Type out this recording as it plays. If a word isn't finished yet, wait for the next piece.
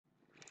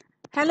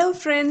Hello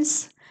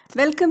friends,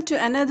 welcome to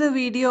another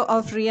video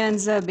of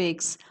Rianza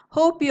Bakes.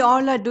 Hope you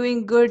all are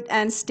doing good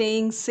and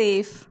staying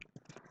safe.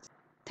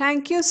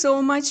 Thank you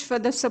so much for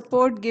the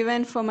support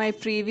given for my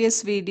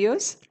previous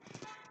videos.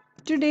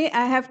 Today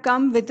I have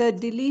come with a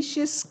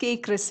delicious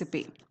cake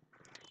recipe.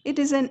 It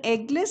is an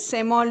eggless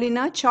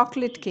semolina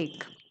chocolate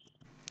cake.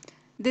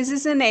 This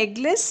is an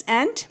eggless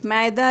and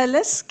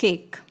maida-less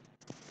cake.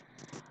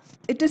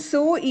 It is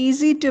so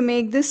easy to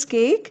make this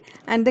cake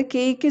and the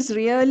cake is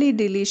really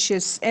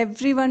delicious.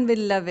 Everyone will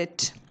love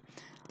it.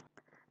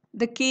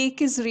 The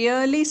cake is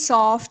really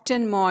soft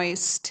and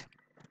moist.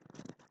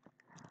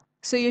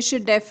 So you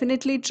should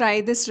definitely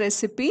try this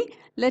recipe.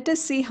 Let us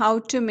see how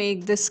to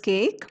make this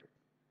cake.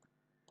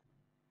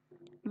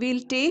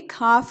 We'll take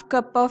half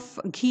cup of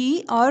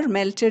ghee or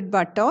melted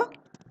butter.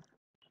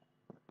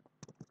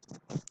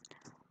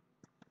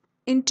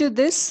 Into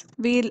this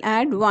we'll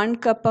add 1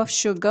 cup of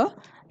sugar.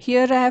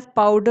 Here I have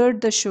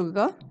powdered the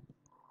sugar.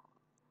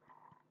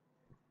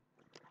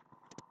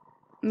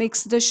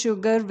 Mix the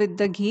sugar with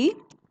the ghee.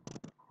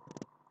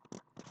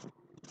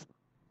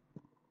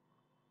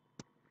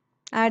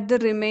 Add the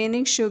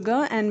remaining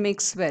sugar and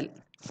mix well.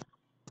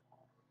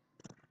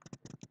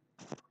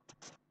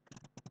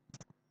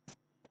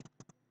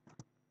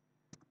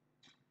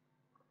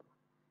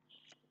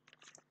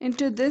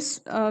 Into this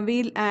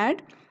we'll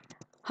add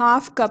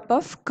half cup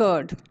of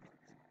curd.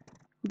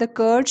 The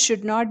curd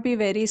should not be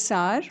very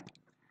sour.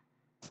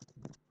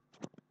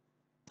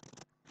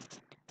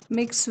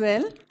 Mix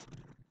well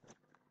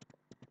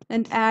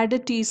and add a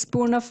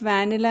teaspoon of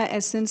vanilla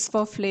essence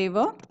for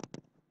flavor.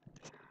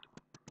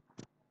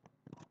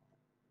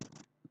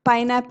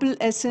 Pineapple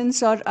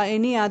essence or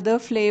any other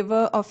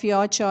flavor of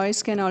your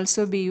choice can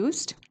also be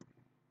used.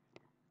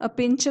 A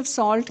pinch of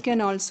salt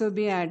can also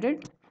be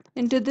added.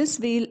 Into this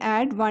we'll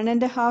add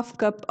 1.5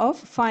 cup of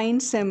fine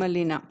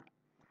semolina.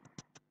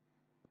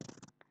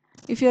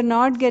 If you're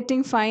not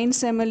getting fine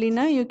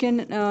semolina, you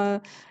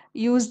can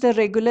use the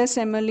regular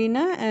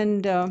semolina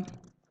and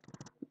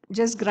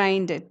just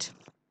grind it.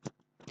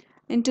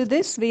 Into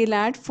this we'll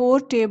add 4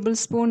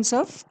 tablespoons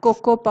of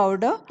cocoa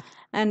powder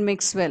and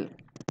mix well.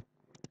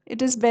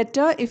 It is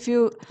better if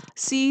you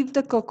sieve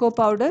the cocoa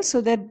powder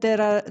so that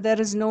there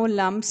is no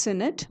lumps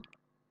in it.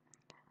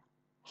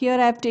 Here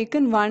I have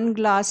taken 1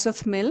 glass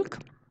of milk.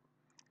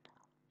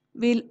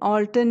 We'll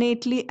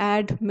alternately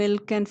add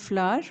milk and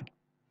flour.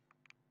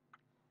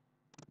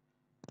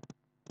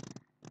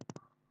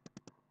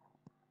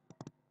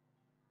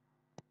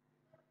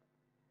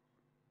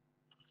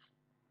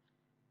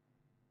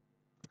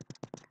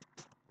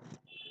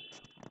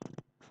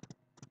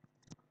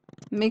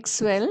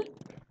 Mix well.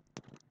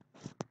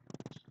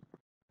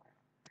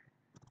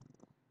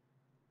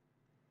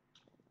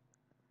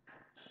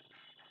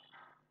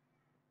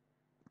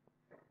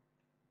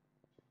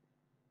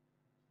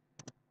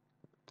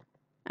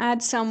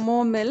 Add some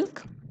more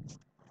milk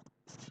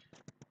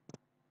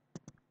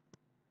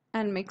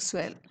and mix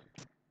well.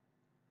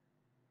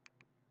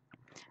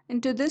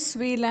 Into this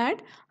we'll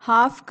add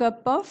half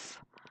cup of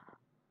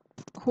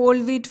whole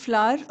wheat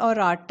flour or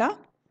atta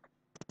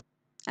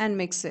and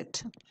mix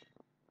it.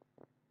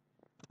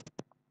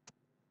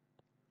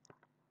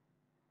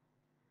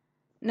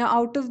 Now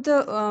out of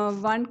the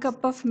 1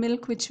 cup of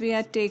milk which we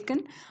had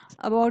taken,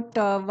 about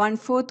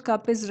 1/4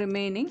 cup is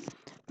remaining.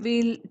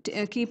 We'll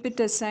keep it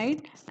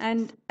aside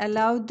and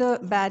allow the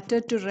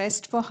batter to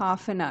rest for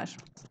half an hour.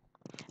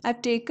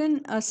 I've taken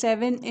a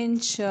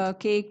 7-inch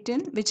cake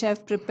tin which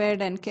I've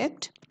prepared and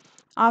kept.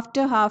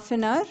 After half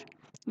an hour,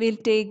 we'll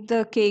take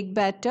the cake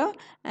batter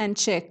and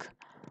check.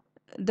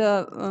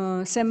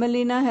 The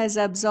semolina has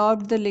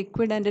absorbed the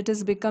liquid and it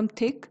has become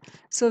thick.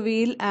 So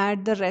we'll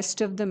add the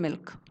rest of the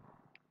milk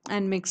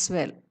and mix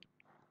well.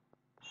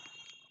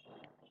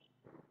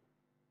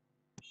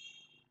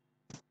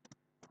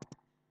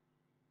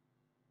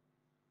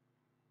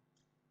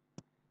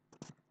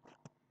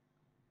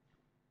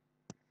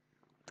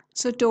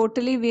 So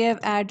totally we have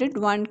added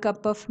 1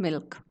 cup of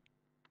milk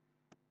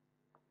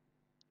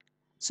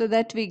so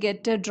that we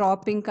get a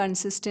dropping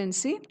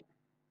consistency.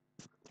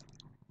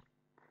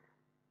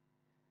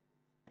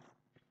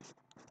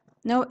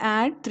 Now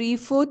add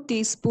 3/4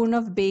 teaspoon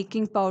of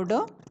baking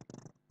powder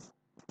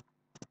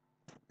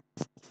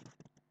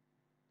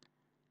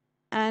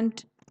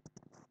and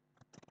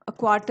a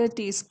 1/4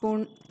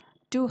 teaspoon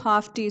to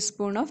 1/2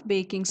 teaspoon of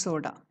baking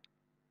soda.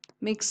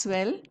 Mix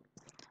well.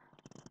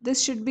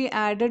 This should be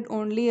added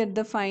only at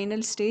the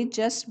final stage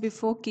just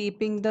before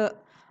keeping the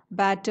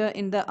batter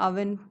in the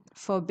oven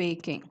for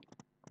baking.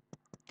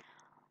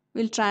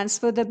 We'll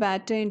transfer the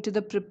batter into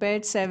the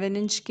prepared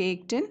 7-inch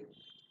cake tin.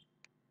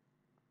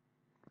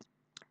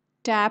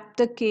 Tap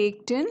the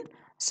cake tin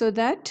so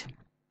that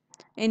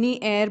any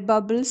air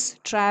bubbles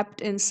trapped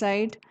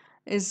inside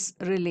is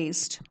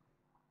released.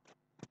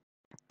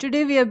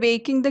 Today we are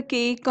baking the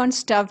cake on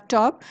stove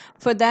top.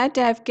 For that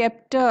I have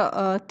kept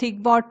a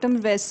thick bottom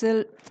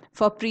vessel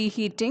for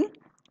preheating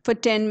for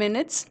 10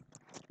 minutes.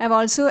 I have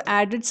also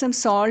added some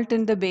salt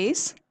in the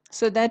base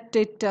so that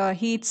it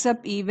heats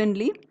up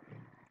evenly.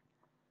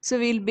 So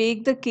we'll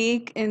bake the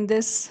cake in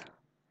this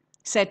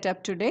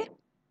setup today.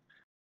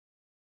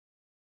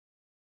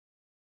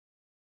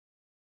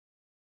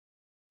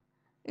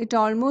 It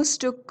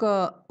almost took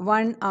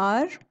 1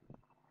 hour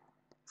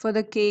for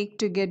the cake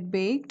to get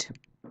baked.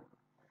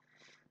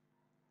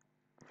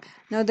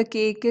 Now the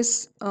cake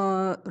is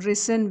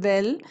risen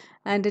well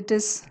and it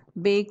is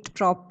baked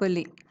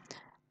properly.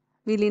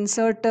 We'll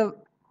insert a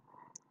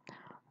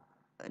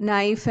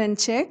knife and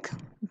check.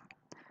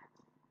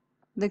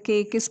 The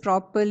cake is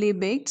properly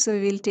baked, so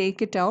we'll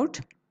take it out.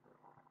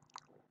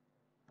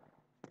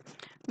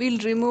 We'll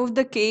remove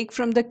the cake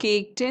from the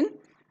cake tin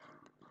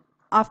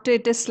after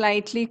it is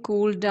slightly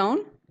cooled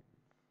down.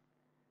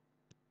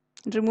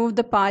 Remove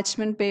the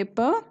parchment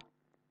paper.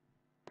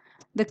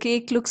 The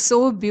cake looks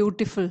so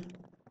beautiful.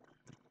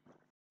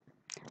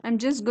 I'm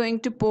just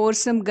going to pour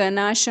some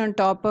ganache on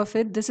top of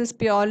it. This is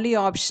purely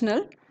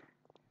optional,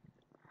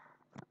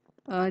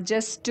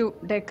 just to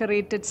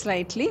decorate it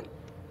slightly.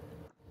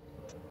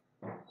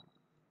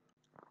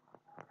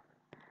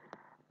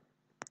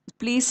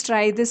 Please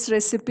try this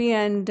recipe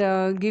and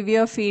give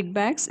your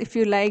feedbacks. If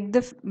you like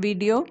the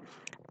video,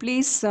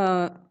 please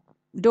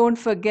don't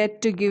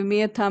forget to give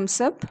me a thumbs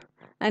up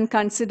and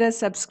consider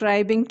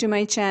subscribing to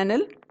my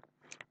channel.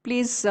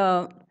 Please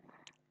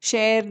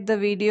share the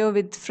video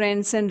with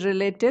friends and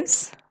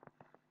relatives.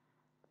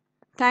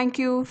 Thank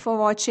you for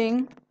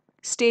watching.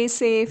 Stay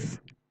safe.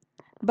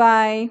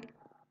 Bye.